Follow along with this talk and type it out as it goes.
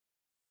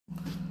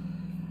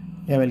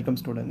Yeah, welcome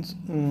students.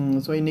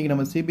 So இன்னைக்கு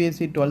நம்ம Cbse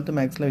 12th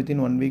Mathsல within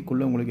 1 week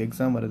குள்ள உங்களுக்கு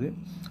எக்ஸாம் வருது.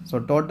 ஸோ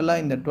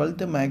டோட்டலாக இந்த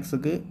 12th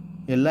Mathsக்கு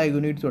எல்லா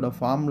யூனிட்ஸோட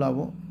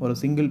ஃபார்முலாவும் ஒரு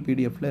சிங்கிள்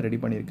பிடிஎஃப்ல ரெடி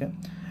பண்ணியிருக்கேன்.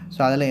 ஸோ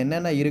அதில்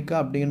என்னென்ன இருக்கா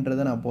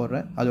அப்படின்றத நான்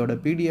போடுறேன். அதோட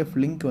பிடிஎஃப்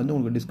லிங்க் வந்து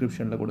உங்களுக்கு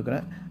டிஸ்கிரிப்ஷனில்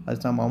கொடுக்குறேன்.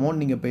 அது சம்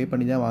அமௌண்ட் நீங்கள் பே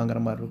பண்ணி தான்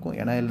வாங்குற மாதிரி இருக்கும்.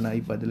 ஏன்னா இல்லை நான்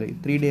இப்போ அதில்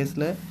 3 days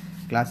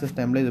கிளாஸஸ்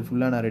டைமில் இது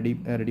ஃபுல்லாக நான்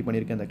ரெடி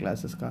பண்ணியிருக்கேன் இந்த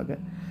கிளாஸஸ்க்காக.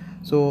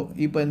 ஸோ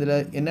இப்போ இதில்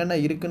என்னென்ன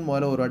இருக்குன்னு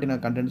முதல்ல ஒரு வாட்டி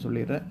நான் கண்டென்ட்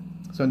சொல்லிடுறேன்.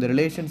 ஸோ இந்த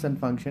ரிலேஷன்ஸ்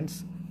அண்ட் ஃபங்க்ஷன்ஸ்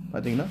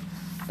பார்த்தீங்கன்னா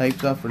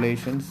டைப்ஸ் ஆஃப்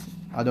ரிலேஷன்ஸ்,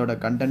 அதோட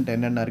கண்டென்ட்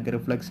என்னென்ன இருக்குது,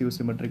 reflexive,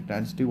 symmetric,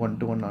 transitive, 1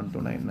 to 1,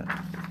 on-to-1 என்ன.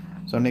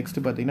 ஸோ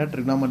நெக்ஸ்ட்டு பார்த்தீங்கன்னா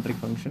ட்ரிக்னாமெட்ரிக்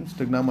ஃபங்க்ஷன்ஸ்,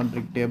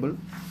 ட்ரிக்னாமெட்ரிக் டேபிள்,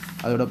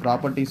 அதோட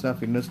properties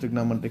of inverse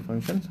trigonometric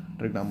functions,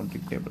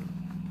 trigonometric table.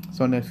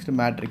 So next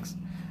matrix.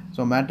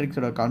 So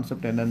மேட்ரிக்ஸோட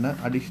concept என்னென்ன,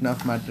 addition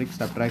of matrix,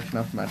 subtraction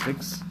of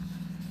matrix.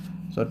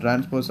 So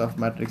transpose of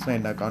மேட்ரிக்ஸ்னால்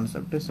என்ன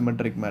concept,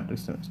 symmetric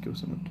matrix, skew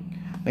symmetric.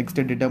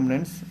 Next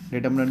determinants,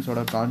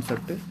 டிட்டர்மினன்ஸோட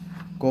concept,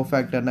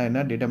 கோஃபேக்டர்னா என்ன,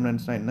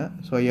 டிட்டர்மினன்ட்ஸ்னா என்ன.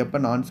 So எப்போ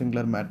நான்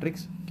singular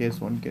matrix, case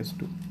 1 case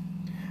 2.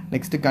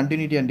 Next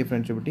continuity and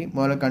differentiability.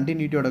 முதல்ல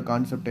கண்டினியூட்டியோட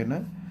concept என்ன,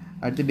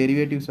 அடுத்து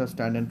derivatives of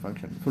standard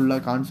function,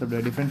 ஃபுல்லாக concept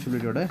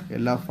டிஃபரன்ஷியபிலிட்டியோட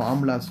எல்லா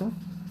ஃபார்முலாஸும்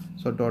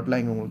ஸோ டோட்டலாக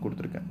இங்கே உங்களுக்கு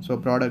கொடுத்துருக்கேன். So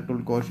product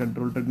rule, quotient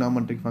rule,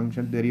 trigonometric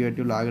function,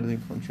 derivative,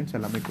 logarithmic functions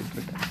எல்லாமே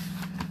கொடுத்துருக்கேன்.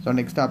 So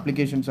next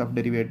applications of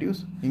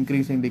derivatives,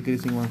 increasing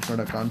decreasing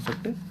ஃபங்க்ஷனோட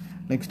concept,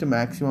 next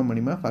maximum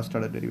minimum first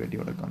order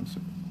டெரிவேட்டிவோட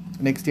concept.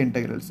 Next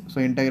integrals. So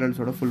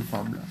இன்டெகிரல்ஸோட full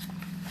formula,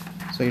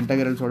 so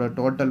இன்டெகிரல்ஸோட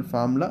total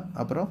formula,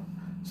 அப்புறம்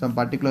some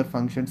particular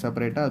function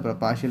செப்பரேட்டாக, அப்புறம்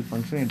partial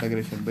function,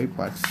 integration by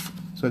parts.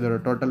 So இதோட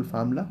total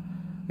formula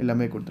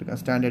எல்லாமே கொடுத்துருக்கேன்.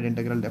 Standard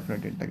integral,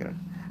 definite integral.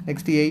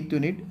 Next 8th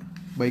unit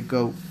by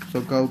curve. So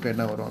கர்வுக்கு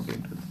என்ன வரும்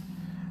அப்படின்றது.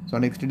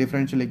 So next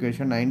differential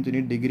equation, 9th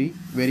unit degree,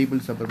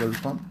 variable separable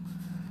form.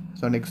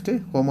 So next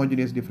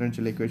homogeneous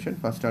differential equation,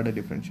 first order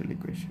differential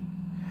equation.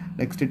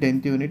 Next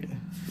 10th unit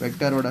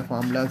வெக்டரோட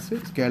formulas,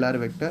 scalar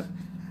vector,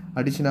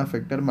 addition of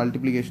vector,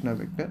 multiplication of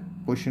vector,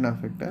 position of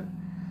vector,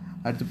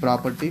 அடுத்து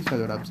properties,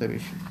 அதோட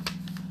observation.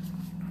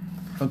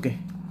 Okay,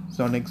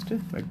 so next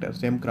vector,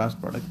 same cross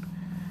product.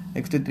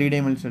 Next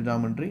 3-dimensional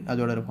geometry,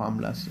 அதோட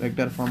formulas,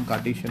 vector form,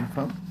 Cartesian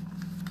form,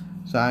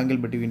 so angle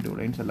between two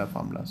lines எல்லா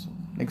ஃபார்முலாஸும்.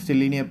 Next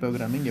linear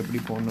programming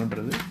எப்படி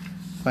போகணுன்றது,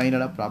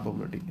 ஃபைனலாக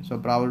probability. So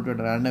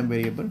ப்ராபபிலிட்டியோட random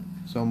variable,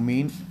 so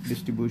மீன்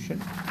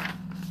distribution,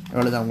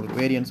 எவ்வளோதான், உங்களுக்கு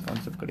variance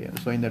concept கிடையாது.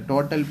 So இந்த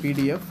total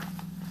PDF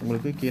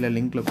உங்களுக்கு கீழே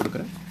லிங்க்கில்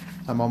கொடுக்குறேன்.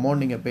 சம்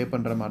அமௌண்ட் நீங்கள் பே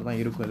பண்ணுற மாதிரி தான்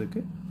இருக்கும். அதுக்கு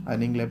அது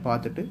நீங்களே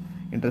பார்த்துட்டு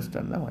இன்ட்ரெஸ்ட்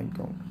இருந்தால்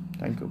வாங்கிக்கோங்க.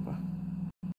 தேங்க்யூப்பா.